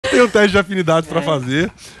tem um teste de afinidade pra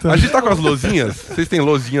fazer. A gente tá com as lousinhas. Vocês têm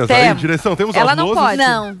lousinhas aí? Direção, temos Ela as não lousas? pode.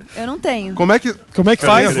 Não, eu não tenho. Como é que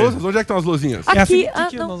faz? As lousas? Onde é que estão as lousinhas? Aqui, O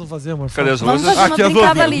que nós vamos fazer, amor? Cadê as Vamos lousas? fazer uma Aqui as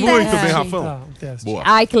brincada lousas. ali. Muito bem, Rafão. Tá, um teste. Boa.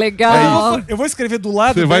 Ai, que legal. Eu vou escrever do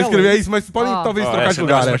lado Você vai dela. escrever isso, mas podem talvez trocar de essa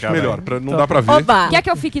lugar, não vai acho pra cá, melhor, vai. pra não dar pra ver. Oba. Quer que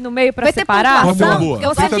eu fique no meio pra Vai ter separar? pontuação? Boa.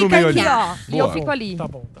 Porque você Senta no fica meio aqui, ali. ó. E eu Boa. fico ali. Tá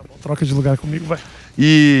bom. Troca de lugar comigo, vai.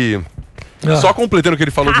 E só completando o que ele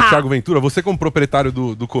falou do Thiago Ventura, você como proprietário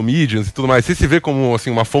do Comedians e tudo mais, você se vê como assim,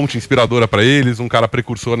 uma fonte inspiradora pra eles, um cara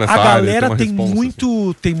precursor nessa área? A galera uma tem responsa,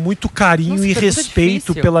 muito carinho Nossa, e pergunta respeito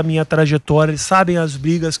difícil. pela minha trajetória. Eles sabem as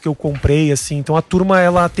brigas que eu comprei, assim. Então a turma,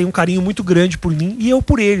 ela tem um carinho muito grande por mim e eu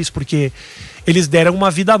por eles, porque eles deram uma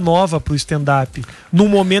vida nova pro stand-up. Num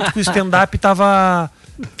momento que o stand-up tava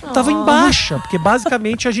em baixa, porque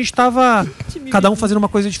basicamente a gente tava cada um fazendo uma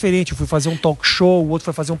coisa diferente. Eu fui fazer um talk show, o outro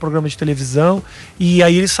foi fazer um programa de televisão, e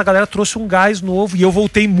aí essa galera trouxe um gás novo e eu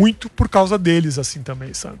voltei muito por causa deles, assim,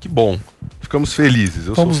 também, sabe? Que bom. Ficamos felizes.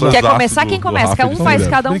 Eu Vamos sou lá. Quer fãzaço começar? do- Quem do começa? Rafa Cada de um São faz,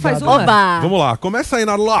 Miguel. cada um faz Obrigado. uma. Oba. Vamos lá, começa aí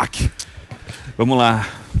na Lock. Vamos lá.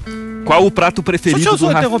 Qual o prato preferido Deixa eu do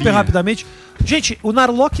só interromper Rafinha? rapidamente. Gente, o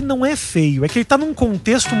Narlock não é feio, é que ele tá num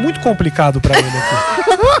contexto muito complicado pra ele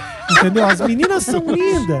aqui. Entendeu? As meninas são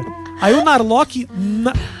lindas. Aí o Narlock,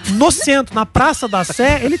 no centro, na Praça da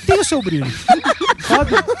Sé, ele tem o seu brilho.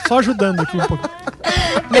 Sabe? Só ajudando aqui um pouco.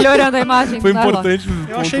 Melhorando a imagem. Foi do Narlock. importante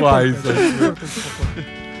Eu achei pontuar importante. isso.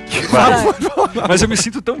 Mas eu me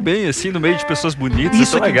sinto tão bem, assim, no meio de pessoas bonitas.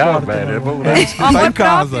 Isso é tão que legal, importa, velho. né? Vamos É, o Tá amor em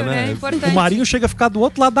casa, próprio, né? É importante. O Marinho chega a ficar do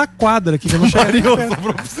outro lado da quadra aqui, que não chega nem perto.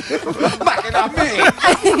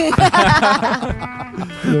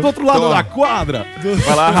 Do outro lado da quadra.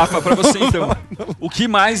 Vai lá, Rafa, pra você então. O que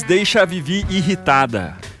mais deixa a Vivi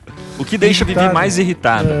irritada? O que deixa a Vivi Irritada? mais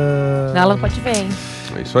irritada? Ela não pode ver, hein?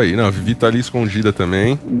 É isso aí. Não, a Vivi tá ali escondida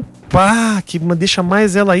também. Pá, que deixa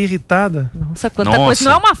mais ela irritada. Nossa, quanta Nossa. coisa.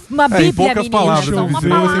 Não é uma Em bíblia, poucas menina. palavras, Só uma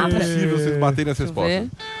senão vai ser palavra. impossível vocês baterem nessa Deixa eu resposta. ver.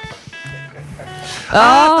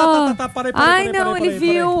 Tá, Ai, peraí, não, peraí, ele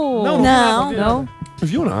viu. Não, Não. não. Não. Não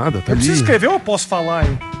viu nada, tá Eu preciso ali. escrever ou eu posso falar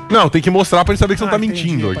aí? Não, tem que mostrar pra ele saber que você não tá entendi,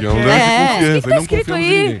 mentindo aqui. É um porque- grande É. confiança. O que tá e não escrito confiamos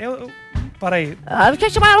aí? em ninguém. Peraí. Ah, quer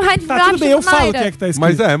chamar o Red Tá, tudo bem, eu falo o que é que tá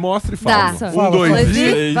escrito. Mas mostra e fala. Tá. Um, dois Fala.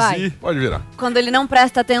 e... Vai. Pode virar. Quando ele não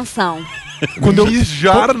presta atenção. Quando eu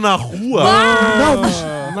mijar na rua? Não,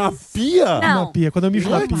 Na pia? na Não. pia, quando eu mijo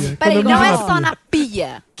na pia. Peraí, Quando eu não mijo é na só pia. na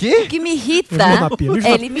pia. Quê? O que me irrita, Eu mijo na pia, mijo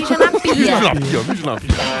na ele mija na Mijo pia. na pia, mijo na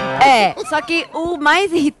pia. É, só que o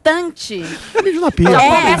mais irritante Eu mijo na pia. Já É.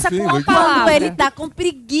 começa com uma Quando quando palavra. ele tá com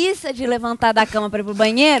preguiça de levantar da cama pra ir pro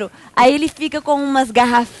banheiro, aí ele fica com umas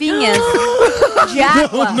garrafinhas de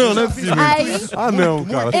água. Não é possível. Aí Ah, não,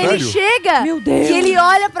 cara, ele sério? chega Meu Deus. e ele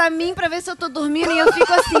olha pra mim pra ver se eu tô dormindo e eu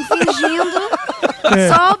fico assim, fingindo,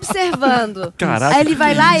 só observando. Caraca, Aí ele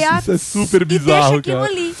vai lá e, Isso é super e deixa bizarro, aquilo cara.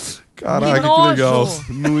 ali. Caraca, Que que nojo. legal.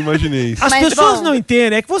 Não imaginei isso. As Mas, pessoas bom. não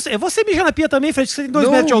entendem. É que você mija na pia também, Fred, que você tem 2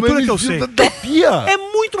 metros de altura, que eu sei. Da pia? É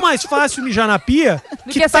muito mais fácil mijar na pia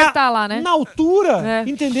Do que acertar lá, né? na altura, É.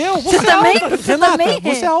 entendeu? Você também? é alta, Você Renata, também?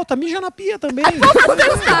 você é alta, mija na pia também.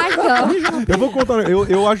 Eu vou contar.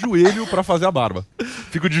 Eu ajoelho pra fazer a barba.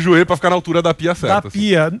 Fico de joelho pra ficar na altura da pia certa. Da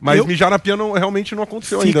pia. assim. Mas Eu- mijar na pia realmente não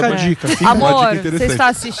aconteceu Fica ainda. a né? dica. Uma Amor, dica você interessante. está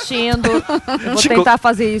assistindo. Eu vou Chico- tentar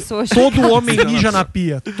fazer isso hoje. Todo homem mija na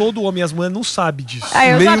pia. Todo homem, as mulheres não sabem disso. Ah,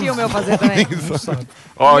 eu já Nem vi o meu fazer também. Não sabe.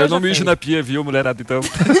 Ó, eu já não mijo fez. na pia, viu, mulherada, então.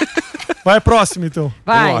 Vai, próximo, então.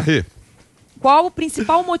 Vamos lá, Vai. Rê. Qual o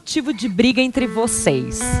principal motivo de briga entre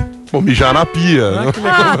vocês? Vou mijar na pia. né?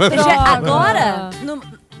 Agora?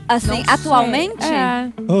 Assim, atualmente? É. É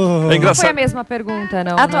Não foi a engraçado. mesma pergunta,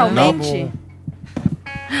 não. né? Atualmente?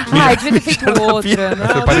 Ai, devia ter feito outra. Vai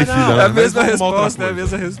ser parecida, né? É a Mas mesma vamos arrumar outra resposta, é a coisa.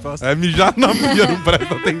 mesma resposta. É mijar na pia, não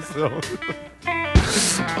presta atenção.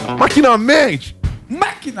 Maquinamente!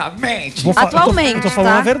 Maquinamente. Atualmente, Eu tô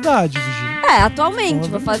falando tá? a verdade, Virgínia. É, atualmente.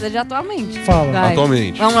 Vou fazer de atualmente. Fala. Vai.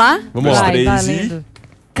 Atualmente. Vamos lá? Vamos lá. Vai, três valendo.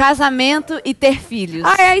 Casamento e ter filhos.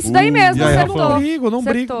 Ah, é isso daí mesmo, E aí, Não acertou. brigo, não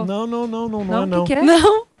brigo. Acertou. Não, Não, o que que é?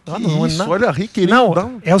 Não. Ah, não, Isso, não. olha, Rê querendo dar Não,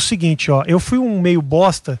 um... é o seguinte, ó. Eu fui um meio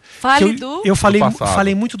bosta. Fale que eu, do... eu falei, Do passado.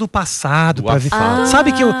 falei muito do passado. Do Pra ver. passado.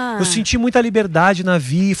 Sabe que eu Ah. senti muita liberdade na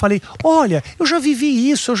vida. Falei, olha, eu já vivi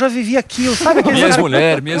isso, eu já vivi aquilo. Sabe aquele Minhas cara-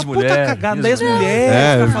 mulheres, minhas Puta mulheres. cagada, minhas minhas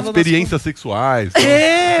mulheres. ficar falando experiências sexuais.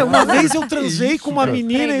 É, uma vez eu transei isso, com uma cara?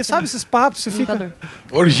 menina e sabe esses papos, você fica...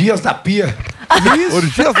 Orgias da pia.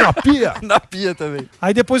 Orgias na pia. Na pia também.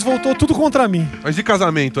 Aí depois voltou tudo contra mim. Mas de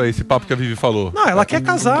casamento aí, esse papo que a Vivi falou? Não, ela quer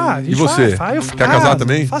casar. A gente E você? eu Quer casar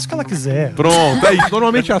também? Faça o que ela quiser. Pronto, é isso.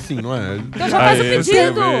 Normalmente é assim, não é? Então já faz o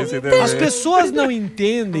pedido. As pessoas não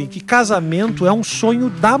entendem que casamento é um sonho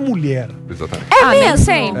da mulher. Exatamente. Nem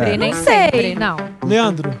sempre, nem Não sempre, sei. não.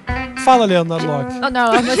 Leandro, fala, Leandro Narlock.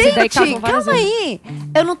 Não, mas daí casam Gente, várias calma vezes. aí.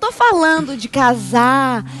 Eu não tô falando de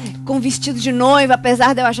casar com vestido de noiva,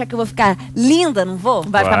 apesar de eu achar que eu vou ficar linda, não vou?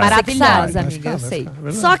 Vai ficar Vai. maravilhosa, Vai amiga, ficar, eu vai sei. ficar, é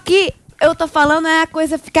verdade. Só que eu tô falando é a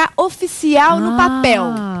coisa ficar oficial no papel.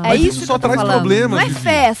 É Mas isso isso que só eu tô traz falando. problemas, Não é Vivi.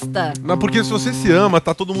 festa. Não, porque se você se ama,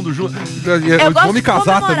 tá todo mundo junto. Eu gosto vou me de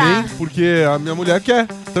casar comemorar. também, porque a minha mulher quer.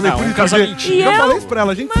 Também Não, por um isso, casamentinho. eu já falei isso pra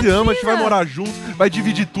ela, a gente se ama, a gente vai morar junto, vai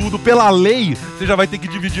dividir tudo. Pela lei, você já vai ter que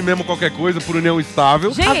dividir mesmo qualquer coisa por união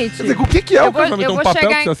estável. Gente, Quer dizer, o que é o casamento? É eu um vou papel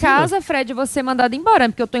chegar que você em assina? casa, Fred, e vou ser mandado embora,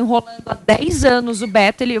 porque eu tô enrolando há 10 anos o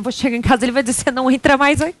Beto. Eu vou chegar em casa e ele vai dizer: você não entra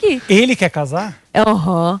mais aqui. Ele quer casar?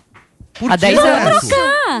 Aham. Por Há quê, 10 anos. Beto?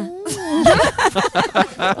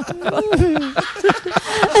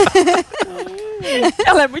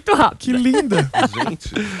 Ela é muito rápida. Que linda.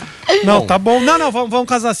 Gente. Não, Bom. tá bom. Não, vamos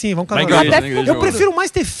casar sim. Vamos casar. Na igreja, Até- na igreja, eu prefiro mais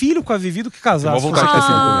ter filho com a Vivi do que casar. Igual vontade de ter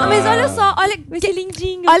filho também. Mas olha só, Que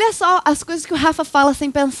lindinho. olha só as coisas que o Rafa fala sem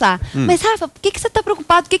pensar. Mas, Rafa, por que você tá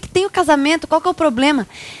preocupado? O que tem o casamento? Qual que é o problema?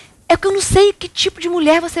 É que eu não sei que tipo de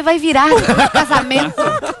mulher você vai virar no casamento.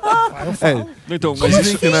 Então, Mas mas dizem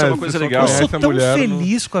isso, que, né, isso é uma as coisa pessoas legal. Eu sou Conhece a tão mulher,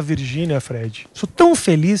 feliz com a Virgínia, Fred. Sou tão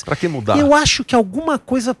feliz. Pra que mudar? Eu acho que alguma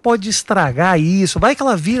coisa pode estragar isso. Vai que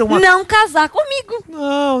ela vira uma. Não casar comigo.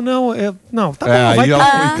 Não, tá bom. É, vai aí ela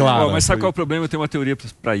que- foi clara. Ó, mas sabe qual é o problema? Eu tenho uma teoria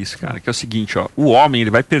pra isso, cara, que é o seguinte, ó. O homem, ele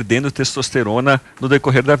vai perdendo testosterona no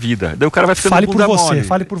decorrer da vida. Daí o cara vai ficando Fale por bunda você, mole.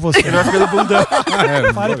 fale por você. Ele vai ficando bundão.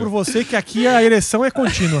 Fale por você que aqui a ereção é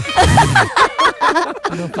contínua.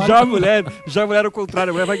 Já a mulher ao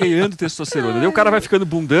contrário, a mulher vai ganhando testosterona. Daí o cara vai ficando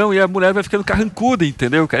bundão e a mulher vai ficando carrancuda,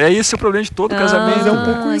 entendeu, cara? É esse o problema de todo casamento. Mas é um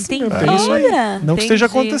pouco isso entendi. mesmo. É isso aí. Olha. Não que esteja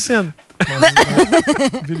Entendi. acontecendo.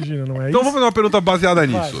 Mas, Virgínia, não é Então vamos isso? fazer uma pergunta baseada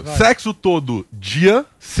nisso. vai. Sexo todo dia,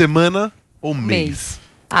 semana ou mês? Mês.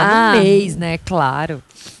 No mês, né? Claro.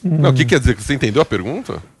 Não, o que quer dizer? Você entendeu a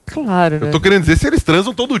pergunta? Claro, né? Eu tô querendo dizer se eles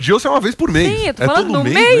transam todo dia ou se é uma vez por mês. Sim, eu tô é falando todo no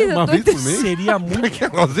mês, mês, né? eu Uma tô vez por mês? Seria muito. Que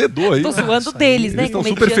ela azedou aí. Tô zoando deles, né? Eles estão Comediante.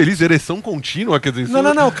 super felizes, ereção contínua, quer dizer... isso-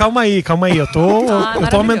 Não, calma aí. Eu tô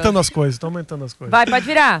maravilhoso. aumentando as coisas, Vai, pode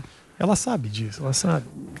virar. Ela sabe disso, ela sabe.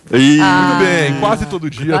 Ih, Muito bem, quase todo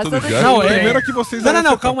dia, Quase todo todo dia. dia. Não, Primeiro que vocês...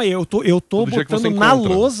 Calma aí. Eu tô Todo dia que você botando na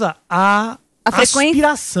encontra. lousa a frequência?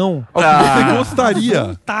 aspiração. O que você gostaria.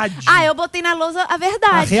 Vontade. Eu botei na lousa a A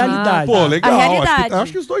verdade. realidade. Pô, legal. A realidade.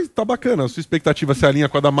 Acho que os dois tá bacana. A sua expectativa se alinha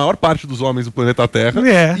com a da maior parte dos homens do planeta Terra.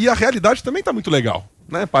 É. E a realidade também tá muito legal.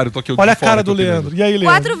 Né, Para, eu tô aqui Olha a de fora, cara do tô opinando. Leandro. E aí, Leandro?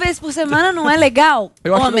 4 vezes por semana não é legal?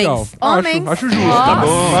 Eu acho Homens. legal. Homens. Acho justo. Tá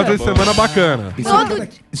bom. 4 vezes semana bacana. E Todo-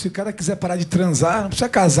 se o cara quiser parar de transar, não precisa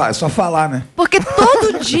casar, é só falar, né? Porque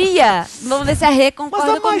todo dia, vamos ver se a Rê Mas concorda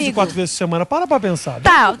dá mais de comigo. 4 vezes por semana. Para pra pensar.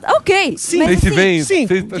 Tá, ok. Sim. Mas Vocês se assim, veem, sim,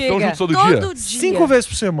 vocês estão diga. juntos todo todo dia? dia. 5 vezes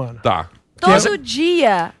por semana. Tá. Todo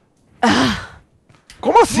dia.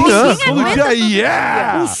 Como assim? Todo dia aí,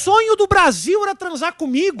 O sonho do Brasil era transar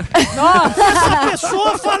comigo. Nossa. Essa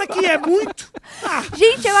pessoa fala que é muito.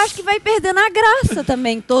 Gente, eu acho que vai perdendo a graça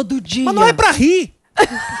também, todo dia. Mas não é pra rir.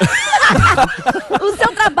 O seu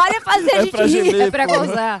trabalho é fazer a gente pra rir. gemer, É pra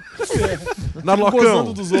gozar. Na Locão,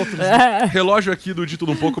 Gozando dos outros. relógio aqui do De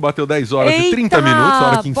Tudo Um Pouco bateu 10 horas e Eita, 30 minutos, a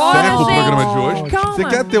hora que bora, encerra o gente. programa de hoje. Calma. Você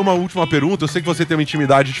quer ter uma última pergunta? Eu sei que você tem uma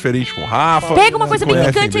intimidade diferente com o Rafa. Pega uma coisa bem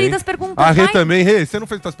Conhecem picante aí bem. das perguntas, A Rê vai. também. Rê, você não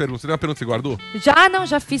fez as perguntas. Você tem uma pergunta que você guardou?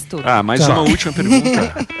 Já fiz tudo. Ah, mais Tá. uma última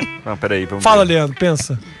pergunta. Não, peraí, vamos Fala, ver. Leandro,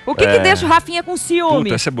 pensa. O que deixa o Rafinha com ciúme?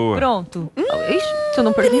 Puta, essa é boa. Pronto. Ixi, você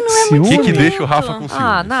não perguntou. O que Ciúme? deixa o Rafa com ciúme?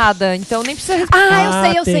 Ah, nada. Então nem precisa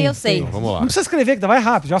responder. Eu sei. Vamos lá. Não precisa escrever, que vai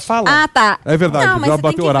rápido, já fala. Ah, tá. É verdade, Não, mas já você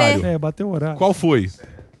tem bateu que horário. ver. Bateu o horário. Qual foi?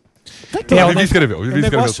 É, A Vivi escreveu. A O Vivi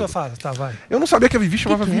escreveu negócio tudo. fala, tá, vai. Eu não sabia que a Vivi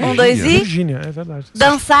chamava Virgínia. 1, 2 e... Virgínia, é verdade.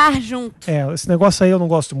 Dançar junto. É, esse negócio aí eu não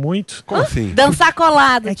gosto muito. Como assim? Dançar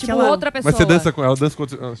colado. É que tipo, ela- Outra pessoa. Mas você dança com ela, dança com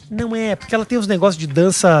outro... Não é, porque ela tem os negócios de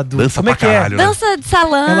dança do. Dança Como é pra que caralho, é? né? dança de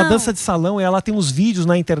salão. Ela dança de salão, ela tem uns vídeos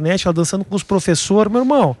na internet, ela dançando com os professores. Meu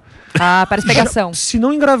irmão, Ah, parece pegação. se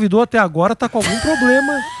não engravidou até agora, tá com algum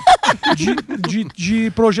problema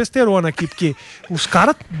de progesterona aqui, porque os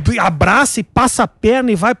caras abraçam e passam a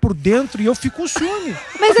perna e vai por dentro e eu fico com ciúme.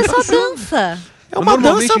 Mas é só dança. É uma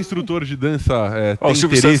Normalmente dança. instrutor de dança Ó, tem o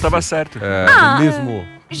Silvio Santos interesse estava certo. no mesmo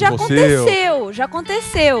Já você,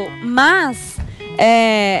 aconteceu. Mas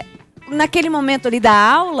naquele momento ali da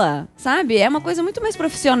aula, sabe? É uma coisa muito mais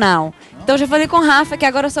profissional. Então eu já falei com o Rafa que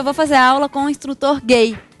agora eu só vou fazer aula com um instrutor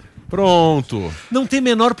gay. Pronto. Não tem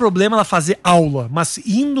menor problema ela fazer aula, mas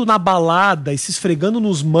indo na balada e se esfregando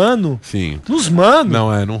nos mano. Sim. Nos mano.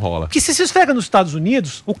 Não rola. Porque se esfrega nos Estados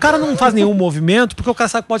Unidos, o cara não faz nenhum movimento porque o cara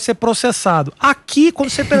sabe que pode ser processado. Aqui, quando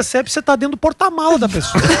você percebe, você tá dentro do porta-mala da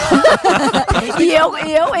pessoa. E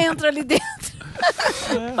eu entro ali dentro.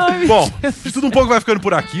 Bom, de tudo um pouco vai ficando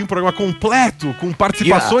por aqui. Um programa completo, com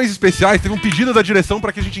participações especiais. Teve um pedido da direção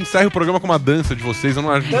para que a gente encerre o programa com uma dança de vocês. Eu não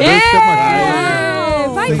acho.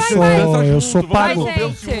 Vai. Eu sou pago.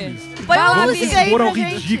 Põe uma música aí Expor ao pra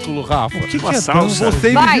gente. ridículo, Rafa. O que é salsa. dança? Você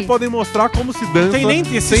e Vai. Vivi podem mostrar como se dança. Tem nem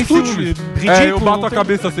esse sem estúdio ciúmes. ridículo, Eu bato não a tem-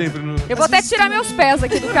 cabeça sempre. Eu vou até tirar meus pés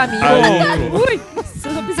aqui do caminho. Ui, se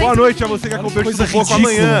eu não pisei Boa noite a você que acompanhou Coisa Tudo um pouco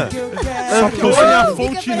ridícula. amanhã. Antônia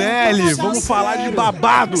Fontinelli. Vamos falar de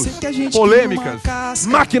babados, polêmicas,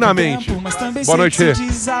 maquinamente. Boa noite, Rê.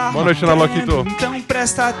 Boa noite, Ana Loquito. Então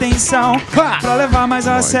presta atenção pra levar mais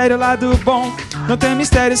a sério o lado bom. Não tem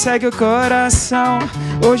mistério, segue o coração.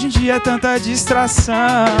 Hoje em dia é tanta distração.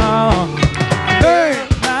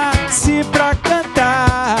 Nasci pra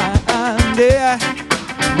cantar.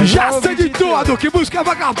 Já sei de tudo, que música é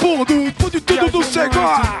vagabundo, de tudo do segundo.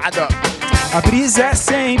 A brisa é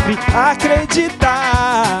sempre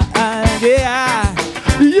acreditar.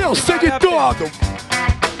 E eu sei de tudo.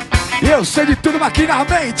 Eu sei de tudo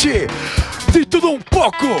maquinalmente. De tudo um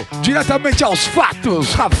pouco, diretamente aos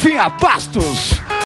fatos. Rafinha Bastos.